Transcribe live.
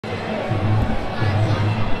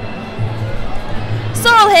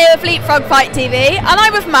here with Leapfrog Fight TV, and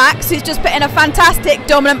I'm with Max, who's just put in a fantastic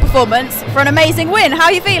dominant performance for an amazing win. How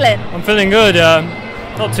are you feeling? I'm feeling good.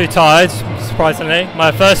 Not too tired, surprisingly.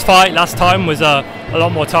 My first fight last time was a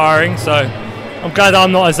lot more tiring, so I'm glad that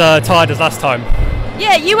I'm not as tired as last time.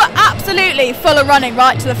 Yeah, you were absolutely full of running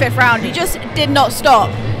right to the 5th round. You just did not stop.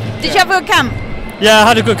 Did you have a good camp? Yeah, I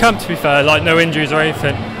had a good camp, to be fair, like no injuries or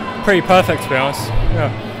anything. Pretty perfect, to be honest.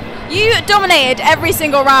 Yeah. You dominated every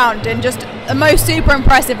single round in just the most super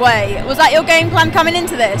impressive way. Was that your game plan coming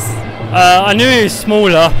into this? I knew he was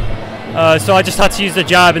smaller, so I just had to use the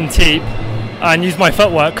jab and teep and use my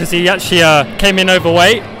footwork because he actually came in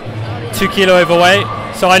overweight, 2 kilo overweight,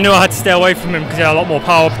 so I knew I had to stay away from him because he had a lot more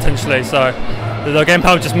power potentially, so the game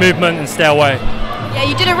plan was just movement and stay away. Yeah,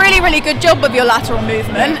 you did a really, really good job with your lateral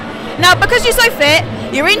movement. Now, because you're so fit,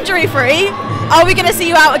 you're injury free, are we going to see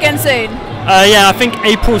you out again soon? Yeah, I think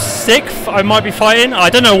April 6th I might be fighting. I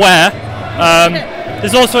don't know where.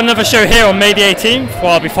 There's also another show here on May the 18th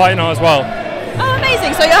where I'll be fighting on as well. Oh,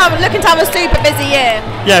 amazing. So you're looking to have a super busy year?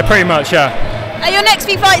 Yeah, pretty much, yeah. Are your next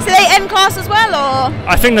few fights, are they N class as well, or?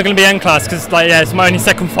 I think they're going to be N class because it's my only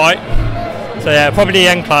second fight. So yeah, probably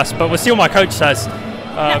N class, but we'll see what my coach says.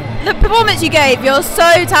 The performance you gave, you're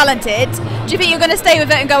so talented. Do you think you're going to stay with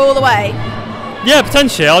it and go all the way? Yeah,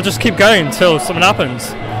 potentially. I'll just keep going until something happens.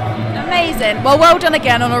 Amazing. Well done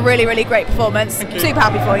again on a really, really great performance. Super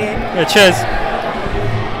happy for you. Yeah, cheers.